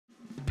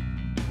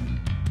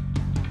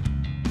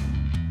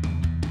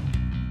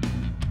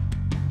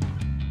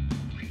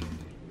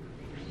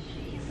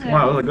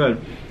Wow, those are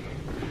good.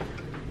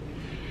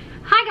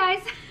 Hi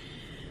guys.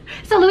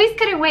 So Luis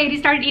couldn't wait. He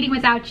started eating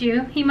without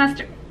you. He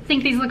must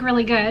think these look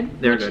really good.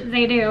 They're good.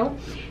 They do.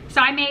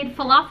 So I made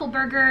falafel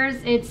burgers.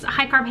 It's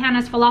High Carb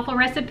Hannah's falafel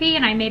recipe,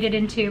 and I made it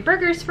into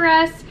burgers for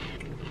us.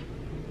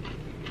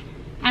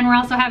 And we're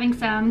also having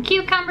some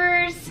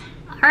cucumbers.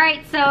 All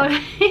right, so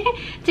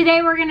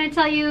today we're gonna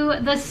tell you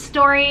the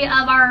story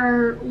of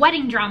our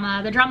wedding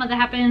drama, the drama that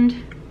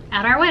happened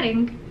at our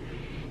wedding.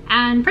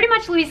 And pretty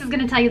much Luis is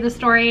gonna tell you the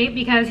story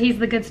because he's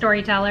the good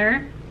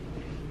storyteller.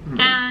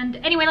 And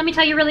anyway, let me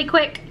tell you really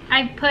quick.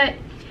 I put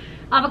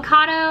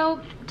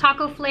avocado,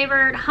 taco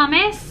flavored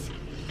hummus,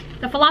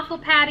 the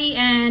falafel patty,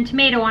 and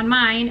tomato on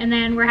mine. And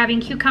then we're having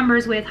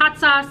cucumbers with hot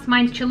sauce.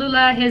 Mine's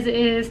Cholula, his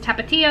is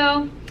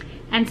Tapatio,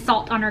 and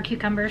salt on our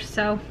cucumbers.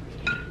 So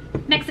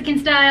Mexican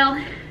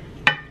style,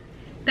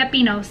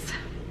 pepinos,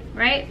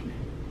 right?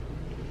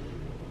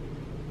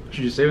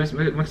 Should you say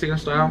Mexican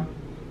style?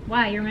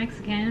 Why, you're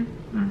Mexican.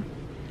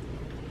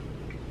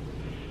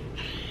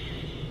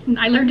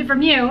 I learned it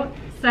from you.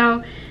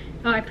 So,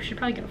 oh, I should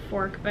probably get a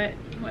fork, but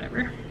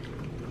whatever.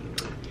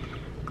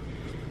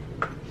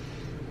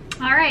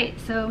 All right,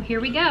 so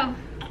here we go.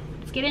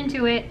 Let's get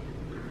into it.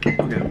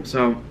 Okay,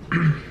 so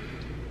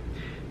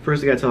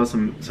first I gotta tell us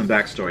some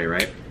backstory,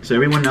 right? So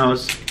everyone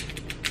knows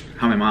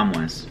how my mom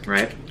was,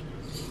 right?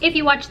 If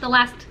you watched the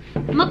last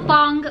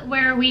mukbang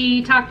where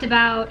we talked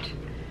about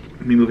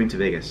me moving to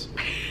Vegas.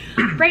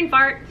 Brain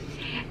fart.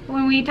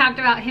 When we talked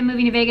about him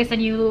moving to Vegas,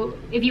 and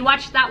if you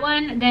watched that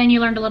one, then you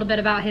learned a little bit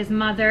about his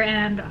mother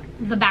and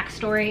the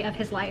backstory of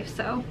his life.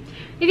 So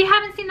if you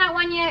haven't seen that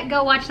one yet,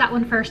 go watch that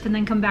one first and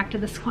then come back to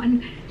this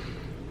one.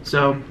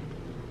 So,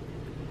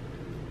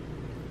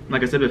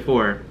 like I said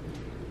before,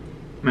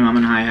 my mom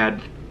and I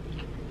had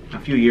a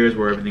few years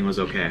where everything was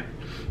okay.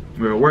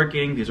 We were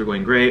working, things were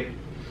going great.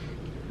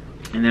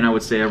 And then I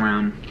would say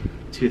around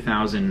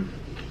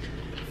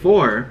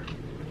 2004,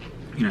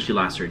 you know, she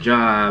lost her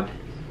job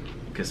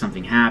because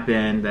something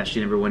happened that she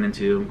never went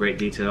into great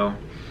detail.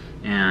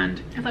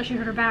 And I thought she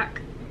hurt her back.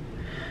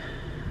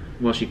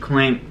 Well, she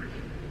claimed.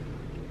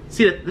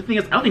 See, the thing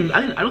is, I don't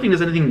think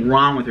there's anything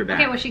wrong with her back.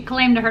 Okay, well, she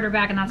claimed to hurt her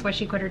back, and that's why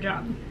she quit her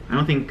job. I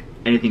don't think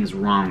anything's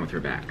wrong with her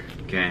back.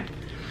 Okay,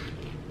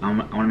 I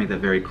want to make that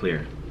very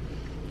clear.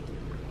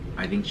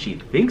 I think she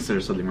thinks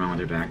there's something wrong with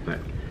her back, but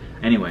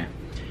anyway.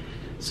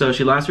 So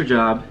she lost her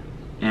job,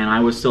 and I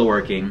was still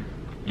working,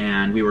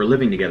 and we were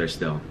living together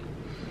still.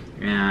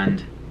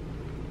 And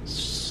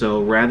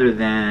so rather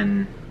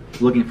than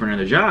looking for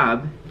another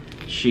job,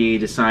 she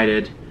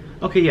decided,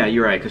 okay, yeah,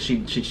 you're right, because she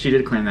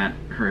did claim that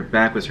her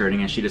back was hurting,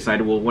 and she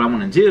decided, well, what I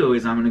want to do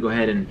is I'm going to go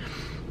ahead and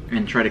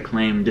try to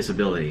claim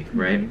disability,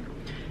 right?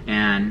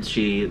 And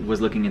she was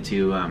looking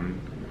into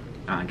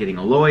getting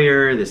a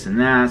lawyer, this and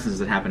that, since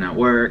it happened at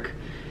work.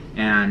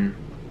 And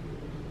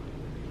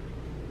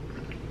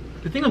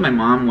the thing with my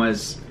mom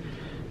was,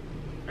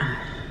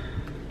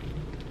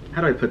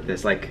 how do I put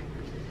this? Like,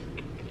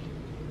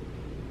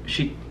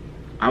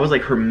 I was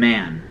like her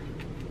man.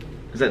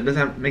 Does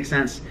that make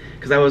sense?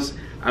 Because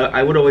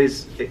I would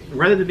always,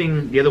 rather than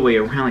being the other way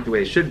around like the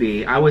way it should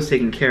be, I was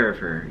taking care of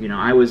her. You know,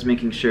 I was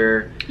making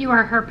sure. You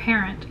were her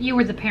parent. You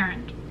were the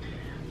parent.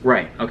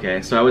 Right,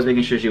 okay. So I was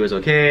making sure she was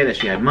okay, that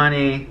she had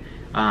money,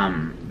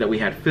 that we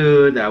had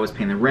food, that I was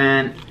paying the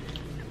rent.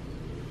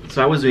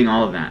 So I was doing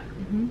all of that.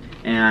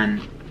 And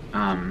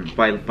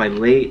by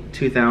late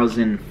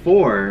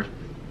 2004,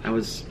 I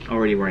was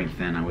already wearing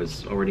thin. I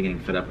was already getting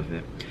fed up with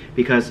it.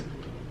 Because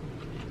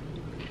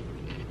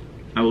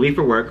I would leave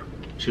for work,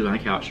 she was on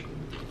the couch.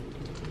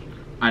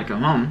 I'd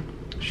come home,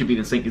 she'd be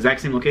in the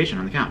exact same location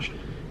on the couch.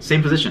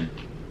 Same position,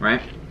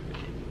 right?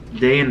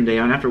 Day in and day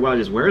out, and after a while it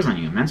just wears on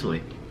you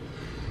mentally.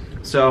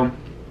 So,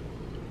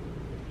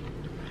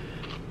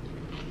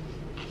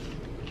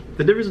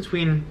 the difference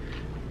between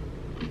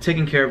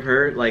taking care of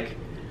her, like,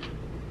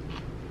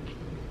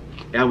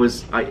 I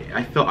always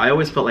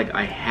felt like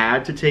I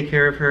had to take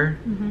care of her.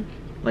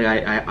 Like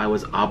I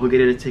was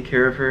obligated to take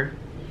care of her.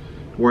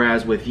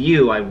 Whereas with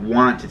you, I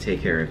want to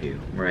take care of you,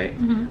 right?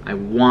 I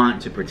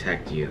want to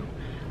protect you.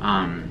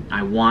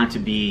 I want to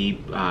be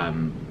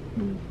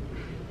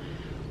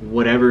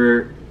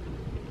whatever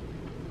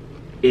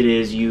it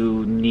is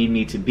you need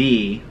me to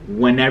be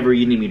whenever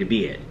you need me to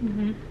be it.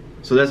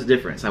 So that's the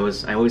difference. I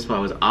always felt I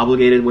was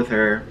obligated with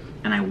her,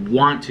 and I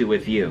want to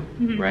with you,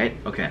 right?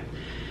 Okay.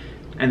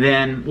 And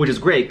then, which is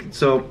great.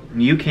 So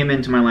you came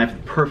into my life at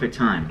the perfect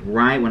time,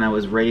 right when I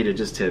was ready to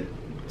to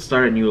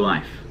start a new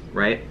life,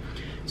 right?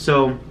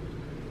 So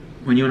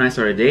when you and I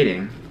started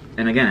dating,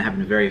 and again, it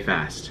happened very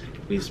fast.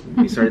 We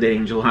started dating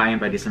in July, and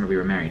by December we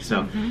were married.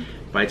 So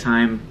by the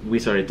time we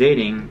started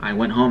dating, I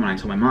went home and I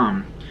told my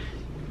mom,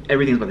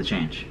 everything's about to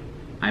change.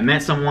 I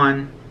met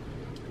someone,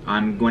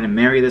 I'm going to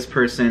marry this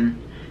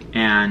person,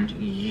 and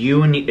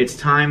it's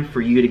time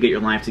for you to get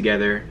your life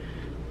together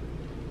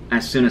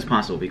as soon as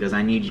possible, because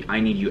I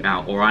need you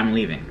out, or I'm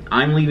leaving.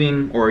 I'm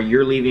leaving, or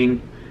you're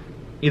leaving.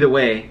 Either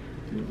way,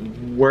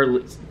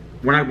 we're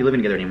not gonna be living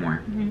together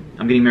anymore.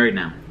 I'm getting married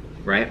now,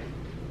 right?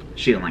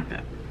 She didn't like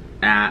that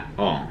at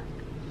all.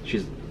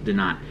 She's did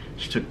not.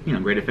 She took, you know,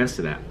 great offense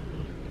to that.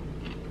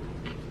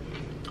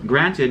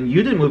 Granted,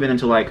 you didn't move in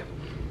until like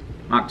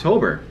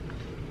October,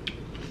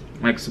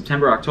 like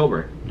September,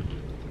 October.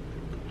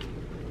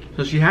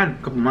 So she had a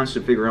couple months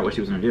to figure out what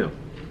she was gonna do.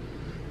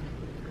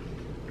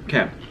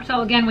 Okay.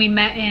 So again, we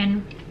met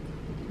in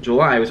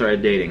July. We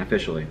started dating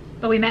officially.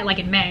 But we met like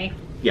in May.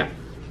 Yeah.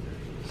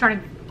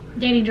 Started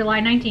dating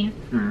July 19th.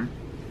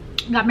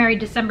 Mm-hmm. Got married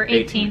December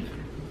 18th,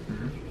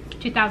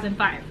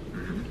 2005.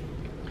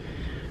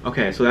 Mm-hmm.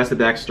 Okay, so that's the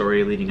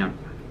backstory leading up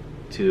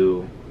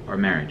to our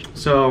marriage.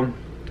 So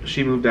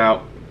she moved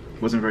out,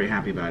 wasn't very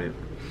happy about it.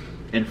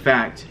 In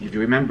fact, if you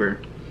remember,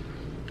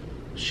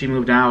 she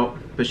moved out,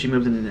 but she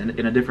moved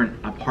in a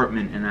different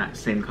apartment in that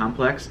same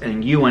complex,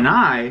 and you and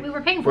I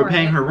were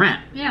paying her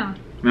rent. Yeah.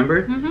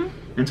 Remember? Mm-hmm.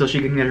 Until she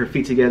could get her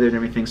feet together and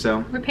everything.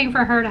 So we're paying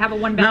for her to have a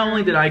one-bedroom. Not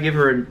only did I give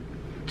her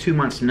 2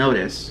 months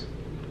notice,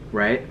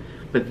 right?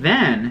 But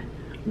then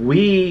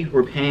we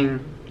were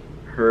paying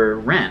her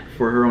rent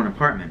for her own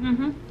apartment.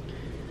 Mm-hmm.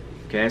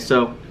 Okay,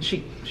 so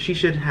she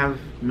should have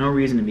no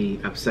reason to be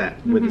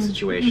upset with the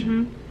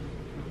situation.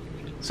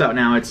 Mm-hmm. So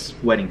now it's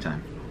wedding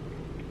time.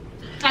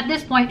 At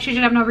this point, she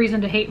should have no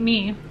reason to hate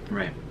me.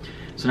 Right.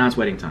 So now it's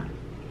wedding time.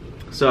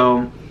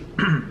 So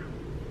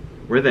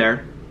we're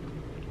there.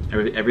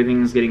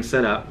 Everything's getting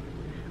set up.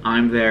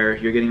 I'm there.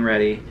 You're getting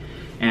ready.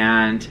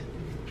 And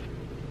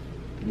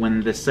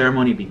when the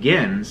ceremony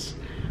begins,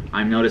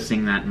 I'm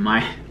noticing that my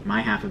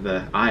half of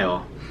the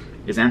aisle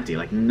is empty.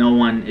 Like no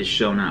one is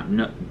shown up.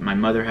 No, my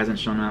mother hasn't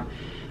shown up.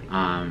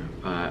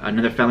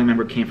 Another family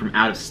member came from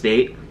out of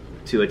state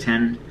to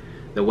attend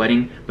the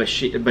wedding, but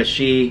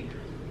she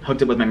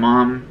hooked up with my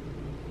mom,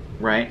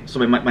 right? So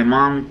my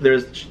mom,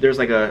 there's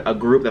like a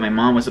group that my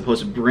mom was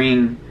supposed to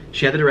bring.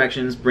 She had the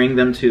directions, bring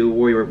them to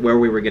where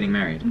we were getting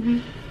married. Mm-hmm.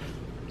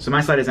 So my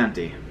side is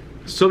empty.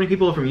 So many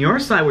people from your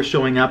side were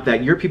showing up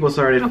that your people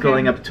started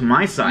filling up to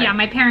my side. Yeah,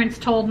 my parents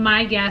told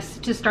my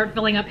guest to start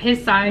filling up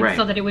his side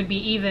so that it would be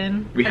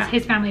even, because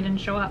his family didn't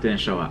show up. Didn't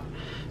show up.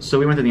 So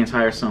we went through the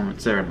entire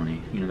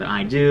ceremony. You know, the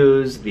I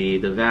do's, the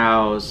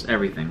vows,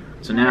 everything.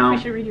 So now I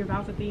should read your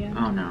vows at the end.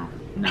 Oh no,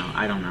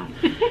 I don't know.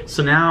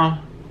 So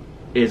now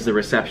is the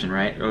reception,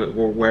 right? Or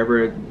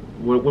wherever.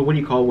 What do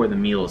you call where the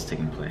meal is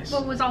taking place?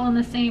 Well, it was all in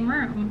the same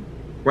room.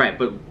 Right,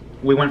 but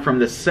we went from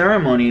the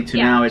ceremony to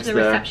now it's the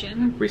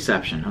reception.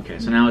 Reception. Okay,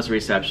 so now it's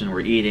reception.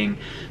 We're eating.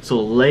 So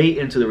late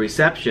into the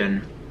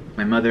reception,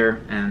 my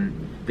mother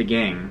and the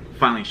gang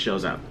finally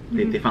shows up.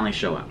 They finally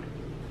show up.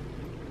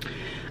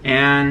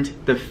 And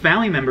the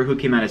family member who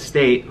came out of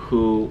state,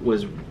 who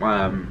was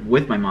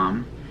with my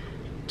mom,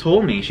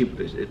 told me, she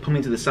put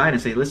me to the side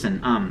and said,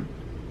 listen,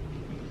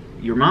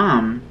 your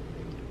mom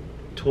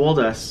told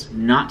us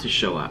not to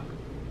show up.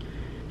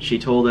 She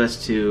told us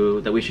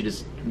that we should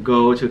just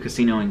go to a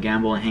casino and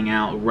gamble and hang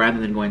out rather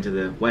than going to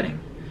the wedding.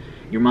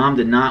 Your mom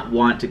did not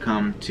want to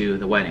come to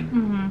the wedding.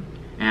 Mm-hmm.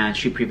 And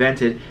she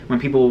prevented, when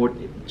people were,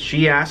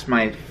 she asked,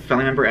 my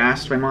family member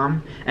asked my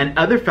mom, and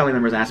other family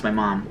members asked my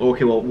mom,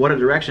 okay, well, what are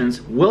directions?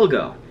 We'll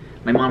go.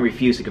 My mom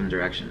refused to give them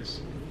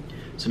directions.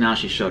 So now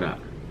she showed up.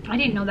 I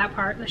didn't know that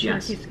part, that she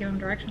refused to give them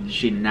directions.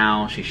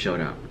 She showed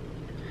up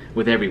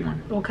with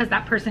everyone. Well, because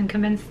that person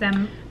convinced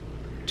them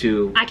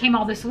to, I came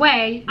all this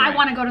way, I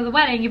want to go to the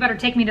wedding, you better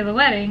take me to the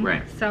wedding.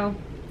 Right. So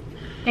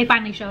they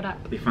finally showed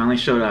up. They finally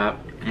showed up,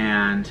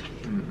 and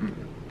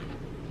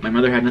my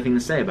mother had nothing to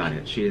say about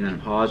it. She didn't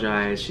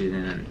apologize, she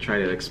didn't try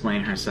to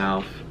explain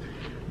herself.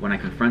 When I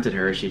confronted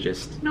her, she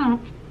just... No.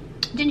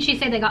 Didn't she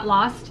say they got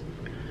lost?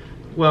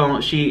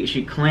 Well,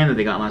 she claimed that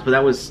they got lost, but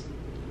that was...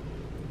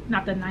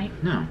 Not the night?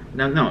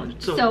 No.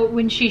 So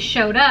when she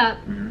showed up,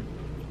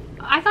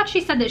 I thought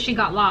she said that she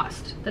got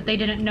lost, that they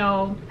didn't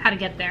know how to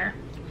get there.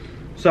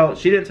 So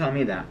she didn't tell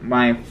me that.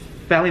 My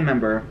family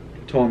member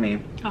told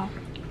me,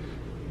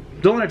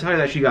 don't let her tell you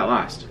that she got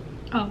lost.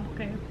 Oh,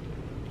 okay.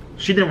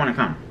 She didn't want to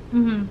come.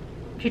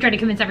 Mm-hmm. She tried to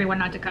convince everyone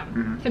not to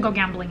come, to go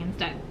gambling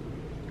instead.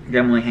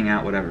 Gambling, hang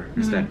out, whatever,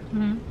 instead.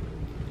 Mm-hmm.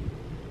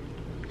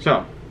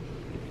 So,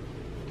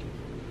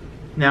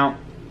 now,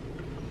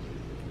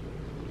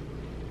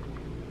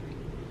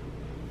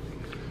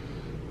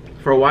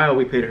 for a while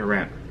we paid her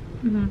rent.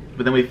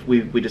 But then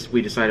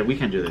we decided we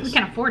can't do this. We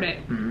can't afford it.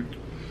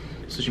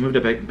 So she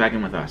moved back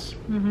in with us.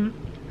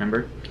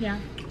 Remember? Yeah.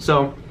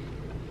 So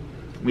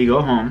we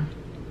go home.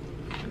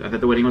 After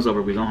the wedding was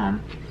over, we go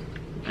home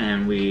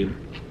and we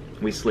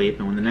sleep.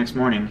 And when the next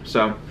morning,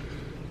 so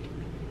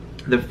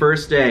the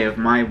first day of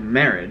my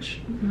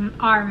marriage,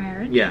 our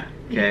marriage. Yeah.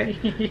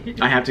 Okay.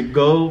 I had to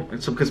go.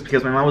 So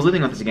because my mom was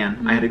living with us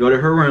again, I had to go to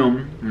her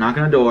room, knock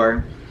on the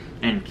door,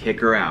 and kick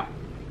her out.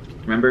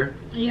 Remember?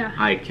 Yeah.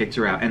 I kicked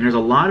her out, and there's a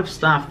lot of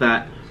stuff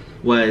that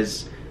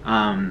was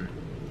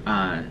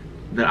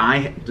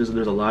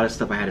there's a lot of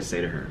stuff I had to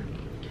say to her,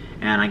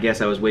 and I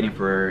guess I was waiting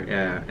for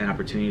an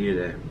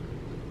opportunity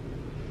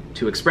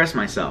to express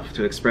myself,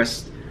 to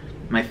express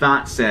my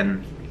thoughts,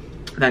 and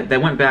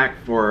that went back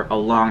for a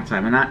long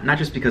time, and not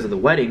just because of the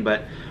wedding,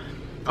 but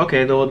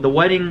okay, the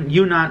wedding,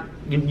 you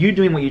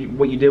doing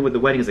what you did with the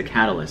wedding is a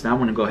catalyst. Now I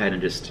want to go ahead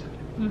and just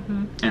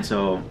And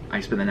so I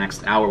spent the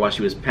next hour while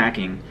she was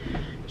packing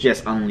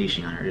just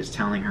unleashing on her, just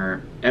telling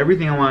her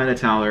everything I wanted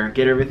to tell her,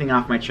 get everything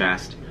off my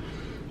chest,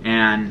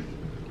 and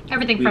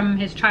everything from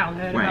his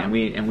childhood. Right,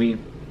 and we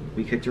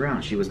kicked her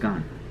out. She was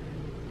gone.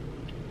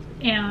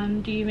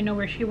 And do you even know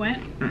where she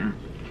went?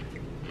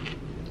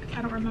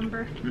 I don't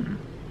remember.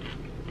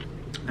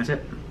 That's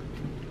it.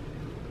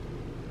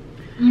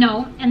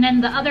 No, and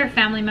then the other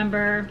family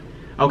member.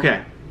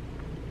 Okay.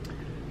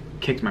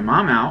 Kicked my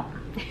mom out.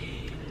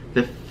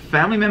 The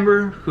family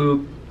member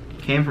who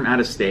came from out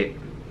of state,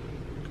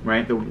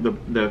 right?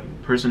 The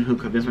person who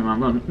convinced my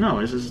mom,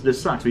 no,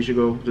 this sucks. We should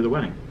go to the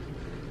wedding.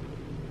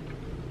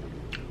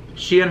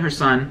 She and her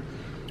son.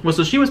 Well,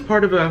 so she was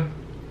part of a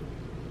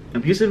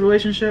abusive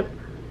relationship.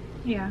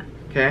 Yeah.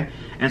 Okay,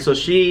 and so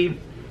she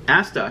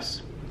asked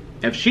us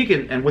if she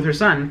can, and with her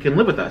son, can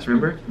live with us.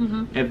 Remember,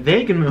 if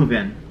they can move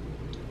in,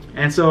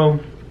 and so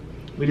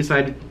we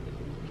decided,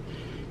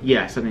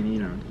 yes. I mean,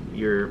 you know,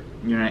 you're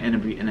not in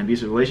an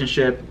abusive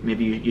relationship.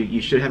 Maybe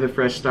you should have a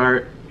fresh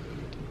start.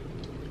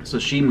 So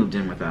she moved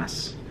in with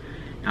us.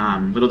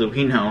 Little did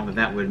we know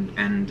that would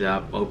end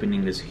up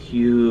opening this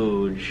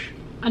huge,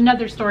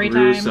 another story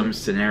gruesome time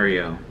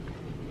scenario.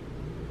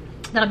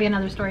 That'll be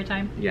another story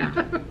time. Yeah.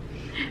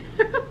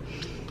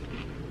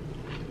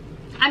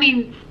 I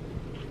mean,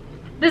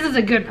 this is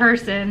a good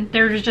person.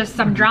 There's just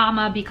some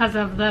drama because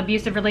of the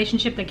abusive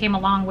relationship that came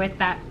along with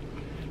that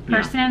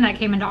person that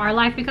came into our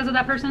life because of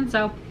that person.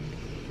 So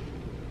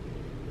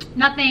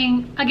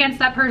nothing against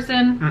that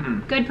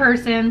person. Good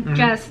person.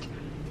 Just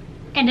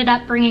ended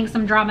up bringing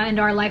some drama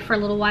into our life for a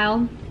little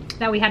while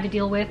that we had to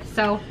deal with.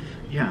 So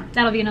yeah,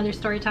 that'll be another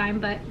story time.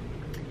 But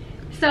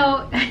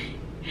so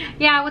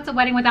yeah, what's a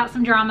wedding without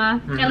some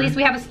drama? At least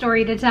we have a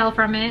story to tell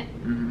from it.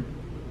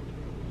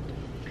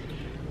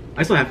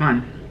 I still had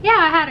fun. Yeah,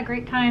 I had a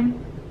great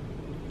time.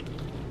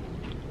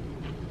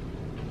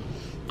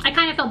 I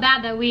kind of felt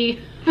bad that we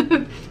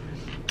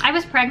I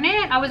was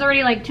pregnant. I was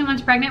already like 2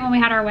 months pregnant when we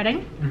had our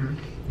wedding.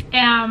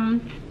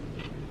 I'm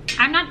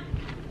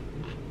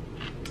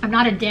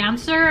not a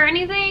dancer or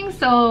anything,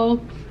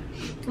 so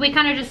we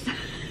kind of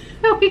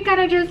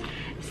just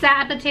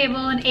sat at the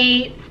table and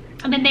ate,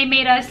 and then they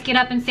made us get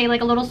up and say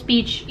like a little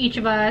speech, each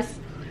of us,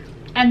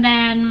 and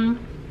then,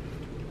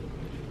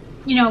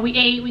 you know, we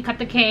ate, we cut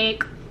the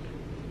cake,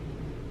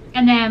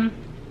 and then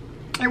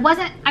there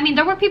wasn't, I mean,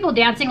 there were people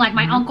dancing, like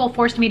my uncle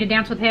forced me to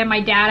dance with him,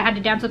 my dad, I had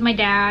to dance with my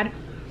dad.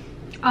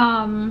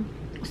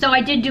 So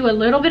I did do a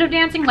little bit of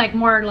dancing, like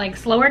more like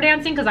slower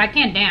dancing, because I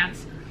can't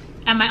dance.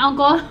 And my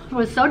uncle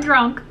was so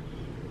drunk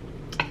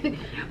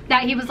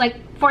that he was like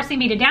forcing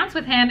me to dance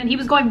with him, and he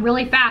was going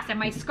really fast, and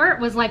my skirt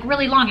was like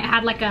really long. It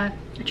had like a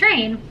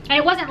train, and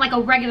it wasn't like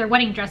a regular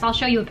wedding dress. I'll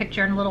show you a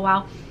picture in a little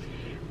while,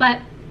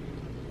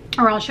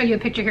 or I'll show you a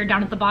picture here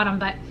down at the bottom.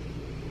 But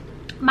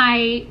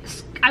I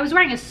was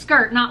wearing a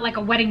skirt, not like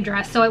a wedding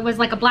dress, so it was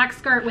like a black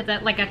skirt with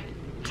like a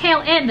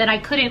tail end that I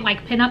couldn't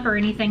like pin up or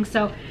anything.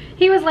 So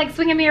he was like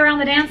swinging me around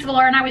the dance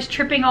floor, and I was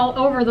tripping all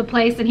over the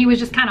place, and he was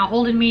just kind of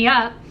holding me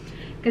up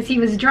because he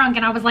was drunk.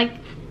 And I was like,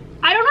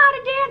 I don't know how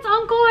to dance,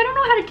 Uncle. I don't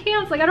know how to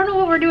dance. Like, I don't know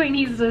what we're doing.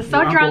 He's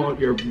so drunk.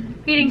 Your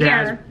he didn't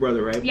care.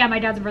 Brother, right? Yeah, my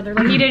dad's brother.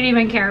 Like, he didn't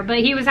even care, but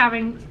he was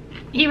having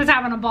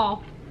a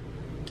ball.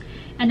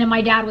 And then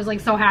my dad was like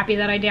so happy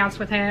that I danced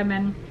with him.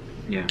 And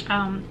yeah.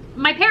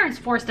 My parents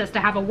forced us to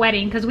have a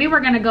wedding because we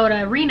were gonna go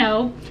to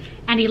Reno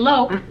and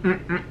elope.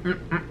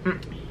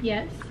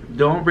 Yes.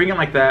 Don't bring it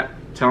like that.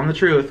 Tell them the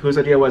truth. Whose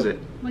idea was it?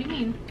 What do you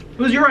mean? It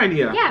was your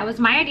idea. Yeah, it was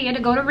my idea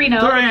to go to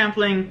Reno. There I am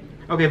playing.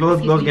 Okay,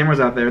 those gamers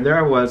out there. There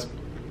I was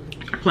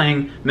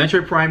playing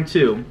Metroid Prime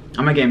 2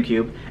 on my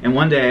GameCube, and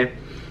one day,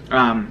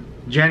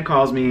 Jen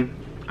calls me.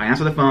 I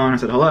answer the phone. I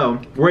said, "Hello.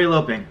 We're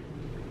eloping."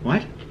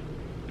 What?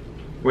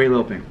 We're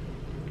eloping.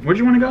 Where'd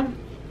you want to go?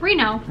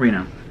 Reno.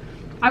 Reno.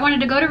 I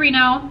wanted to go to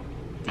Reno,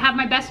 have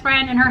my best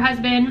friend and her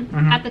husband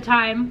at the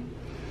time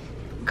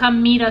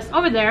come meet us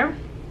over there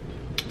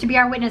to be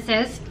our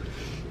witnesses.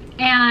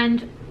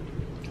 And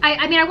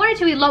I mean, I wanted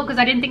to elope because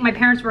I didn't think my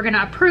parents were going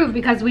to approve,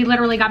 because we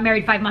literally got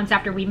married 5 months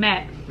after we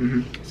met.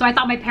 So I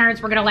thought my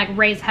parents were going to like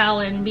raise hell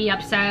and be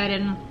upset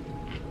and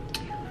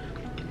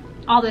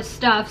all this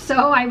stuff. So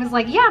I was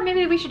like, yeah,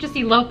 maybe we should just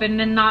elope and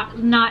then not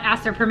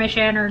ask their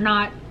permission or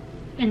not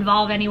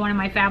involve anyone in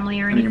my family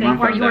or anything,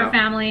 or your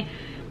family.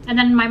 And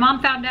then my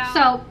mom found out.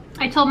 So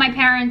I told my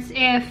parents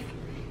if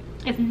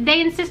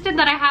they insisted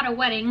that I had a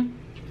wedding,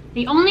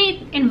 the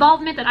only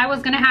involvement that I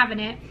was going to have in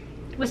it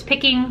was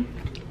picking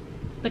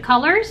the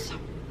colors,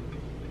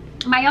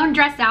 my own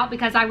dress out,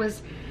 because I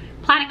was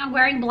planning on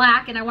wearing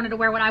black and I wanted to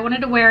wear what I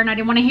wanted to wear, and I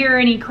didn't want to hear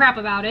any crap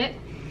about it.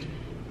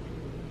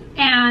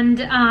 And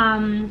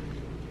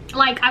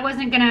like, I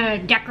wasn't gonna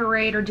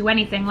decorate or do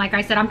anything. Like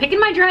I said, I'm picking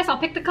my dress, I'll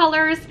pick the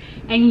colors,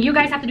 and you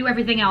guys have to do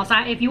everything else.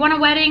 If you want a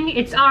wedding,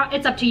 it's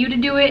up to you to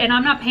do it, and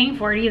I'm not paying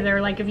for it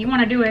either. Like, if you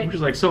want to do it, which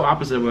is like so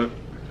opposite of what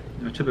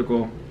a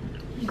typical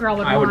girl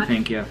would want. I would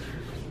think, yeah.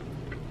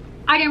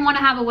 I didn't want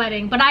to have a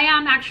wedding, but I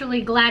am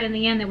actually glad in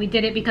the end that we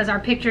did it, because our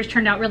pictures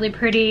turned out really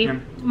pretty.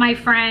 My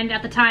friend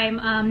at the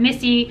time,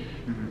 Missy,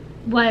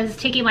 was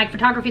taking like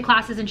photography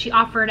classes, and she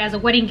offered as a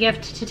wedding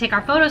gift to take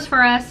our photos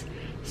for us.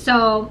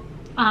 So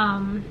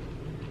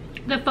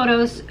the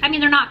photos, I mean,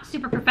 they're not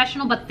super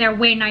professional, but they're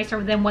way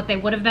nicer than what they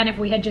would have been if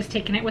we had just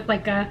taken it with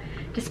like a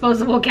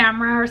disposable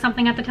camera or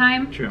something at the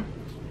time. True.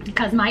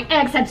 Because my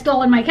ex had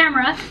stolen my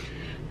camera.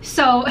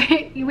 So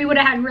we would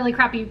have had really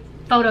crappy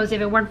photos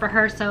if it weren't for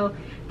her. So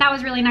that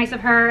was really nice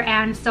of her.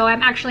 And so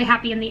I'm actually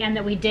happy in the end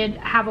that we did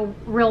have a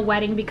real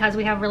wedding, because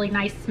we have really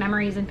nice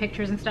memories and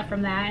pictures and stuff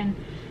from that. And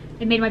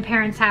it made my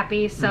parents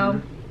happy.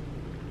 So,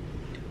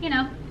 you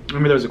know.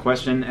 Remember there was a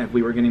question if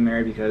we were getting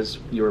married because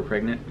you were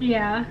pregnant?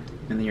 Yeah.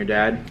 And then your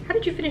dad. How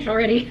did you finish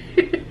already?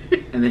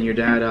 And then your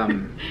dad,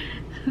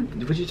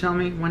 would you tell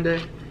me one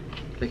day?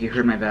 Like he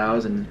heard my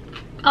vows and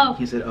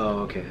he said, oh,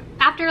 okay.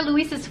 After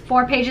Luis's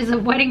 4 pages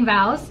of wedding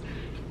vows,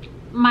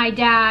 my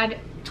dad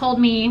told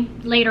me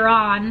later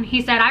on,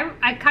 he said,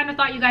 I kind of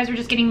thought you guys were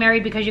just getting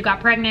married because you got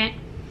pregnant.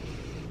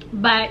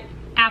 But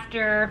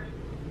after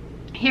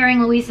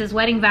hearing Luis's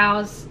wedding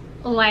vows,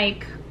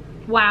 like,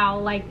 wow,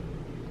 like,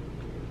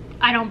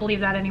 I don't believe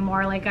that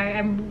anymore. Like,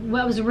 I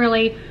was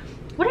really,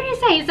 what did he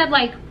say? He said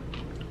like,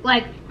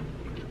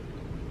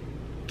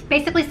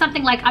 basically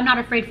something like, I'm not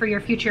afraid for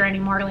your future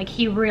anymore. Like,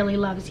 he really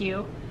loves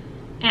you.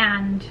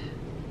 And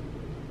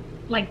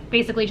like,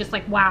 basically just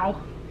like,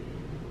 wow.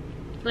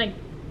 Like,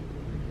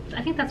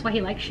 I think that's why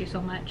he likes you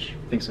so much.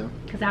 I think so.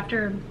 Because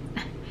after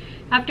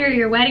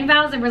your wedding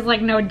vows, there was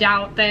like no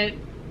doubt that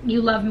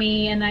you love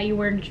me and that you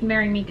were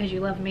marrying me because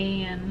you love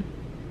me. And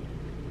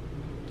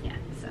yeah,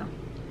 so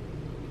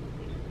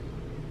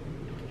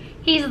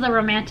he's the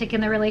romantic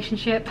in the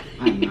relationship.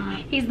 I'm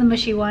not. He's the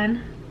mushy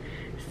one.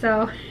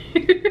 So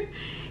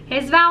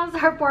his vows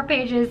are 4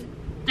 pages,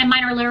 and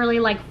mine are literally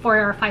like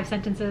 4 or 5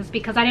 sentences,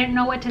 because I didn't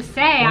know what to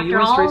say after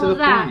all of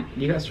that.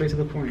 You got straight to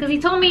the point. Because he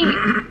told me,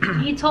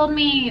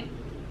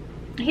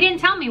 he didn't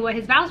tell me what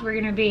his vows were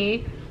gonna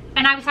be,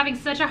 and I was having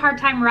such a hard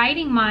time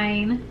writing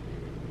mine,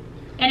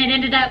 and it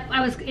ended up,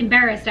 I was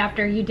embarrassed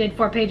after you did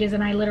 4 pages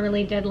and I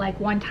literally did like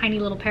 1 tiny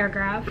little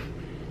paragraph.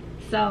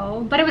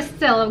 So, but it was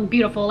still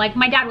beautiful. Like,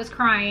 my dad was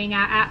crying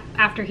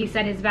after he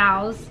said his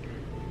vows.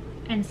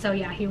 And so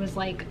yeah, he was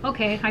like,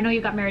 okay, I know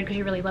you got married because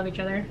you really love each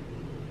other.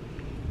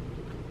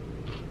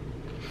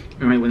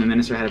 Remember when the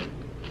minister had to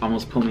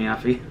almost pull me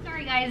off you?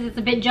 Sorry guys, it's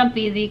a bit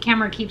jumpy. The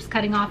camera keeps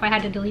cutting off. I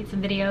had to delete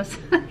some videos.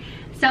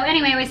 So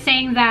anyway, I was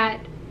saying that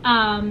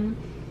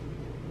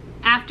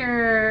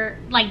after,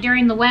 like,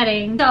 during the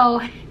wedding,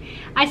 so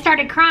I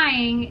started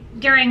crying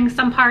during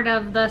some part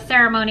of the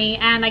ceremony,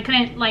 and I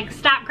couldn't like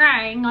stop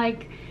crying.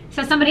 Like,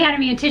 so somebody handed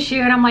me a tissue,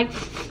 and I'm like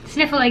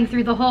sniffling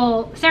through the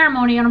whole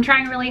ceremony, and I'm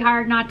trying really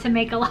hard not to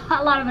make a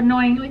lot of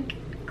annoying like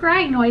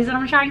crying noise, and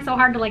I'm trying so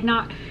hard to like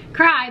not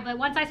cry. But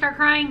once I start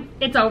crying,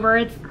 it's over.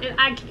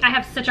 I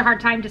have such a hard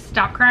time to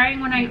stop crying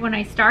when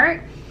I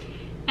start.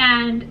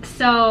 And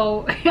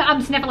so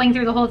I'm sniffling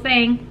through the whole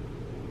thing.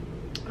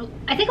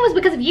 I think it was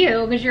because of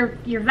you, because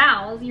your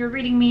vows. You were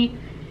reading me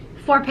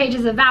 4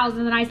 pages of vows,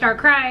 and then I start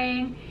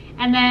crying,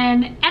 and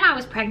I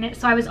was pregnant,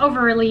 so I was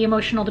overly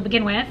emotional to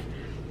begin with.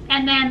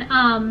 And then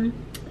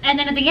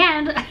at the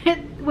end,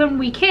 when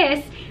we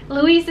kiss,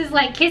 Luis is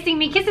like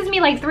kisses me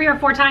like 3 or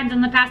 4 times,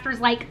 and the pastor's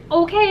like,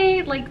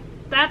 okay, like,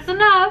 that's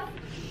enough.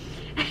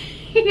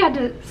 He had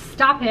to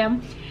stop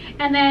him.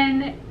 And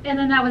then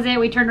that was it.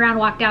 We turned around,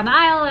 walked down the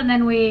aisle, and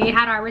then we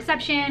had our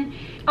reception.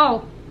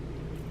 Oh,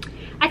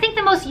 I think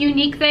the most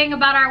unique thing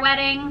about our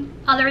wedding,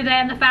 other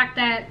than the fact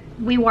that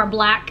we wore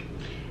black,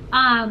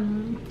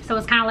 so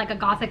it's kind of like a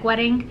gothic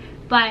wedding,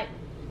 but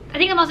I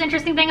think the most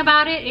interesting thing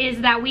about it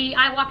is that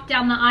I walked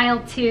down the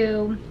aisle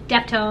to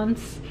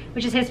Deftones,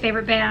 which is his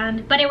favorite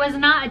band, but it was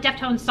not a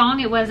Deftones song.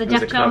 It was a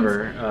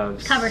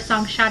Deftones cover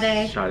song,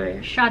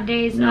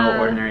 Sade's No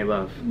Ordinary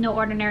Love. No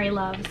Ordinary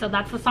Love. So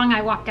that's the song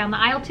I walked down the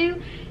aisle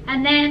to.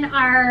 And then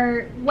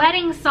our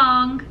wedding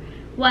song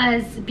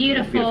was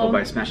Beautiful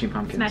by Smashing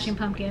Pumpkins. Smashing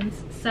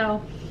Pumpkins.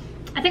 So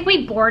I think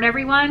we bored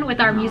everyone with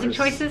our music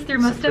choices through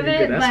most of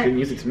it. That's good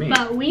music to me.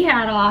 But we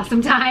had an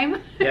awesome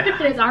time.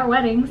 Yeah. It's our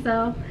wedding,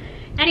 so.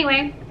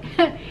 Anyway,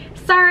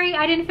 sorry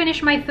I didn't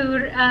finish my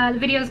food. The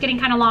video is getting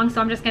kind of long,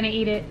 so I'm just going to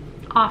eat it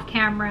off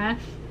camera.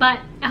 But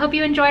I hope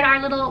you enjoyed our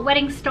little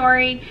wedding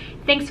story.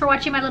 Thanks for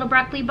watching my little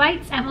broccoli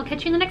bites, and we'll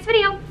catch you in the next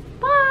video.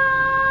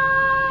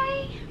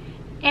 Bye!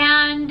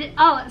 And,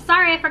 oh,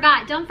 sorry, I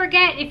forgot. Don't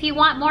forget, if you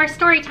want more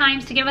story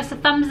times, to give us a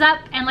thumbs up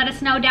and let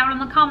us know down in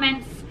the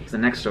comments. The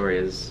next story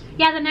is...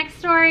 Yeah, the next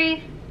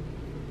story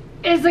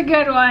is a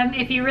good one.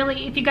 If you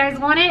guys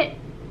want it,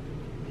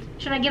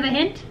 should I give a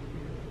hint?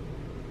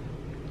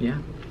 Yeah.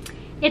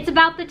 It's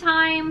about the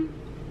time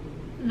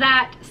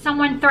that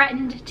someone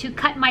threatened to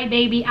cut my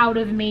baby out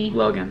of me.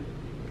 Logan.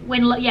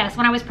 Yes,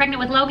 when I was pregnant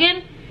with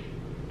Logan,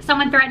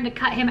 someone threatened to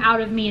cut him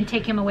out of me and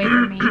take him away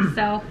from me.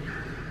 So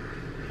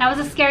that was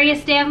the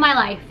scariest day of my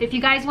life. If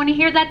you guys want to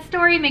hear that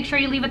story, make sure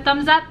you leave a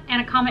thumbs up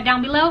and a comment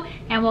down below,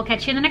 and we'll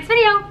catch you in the next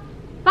video.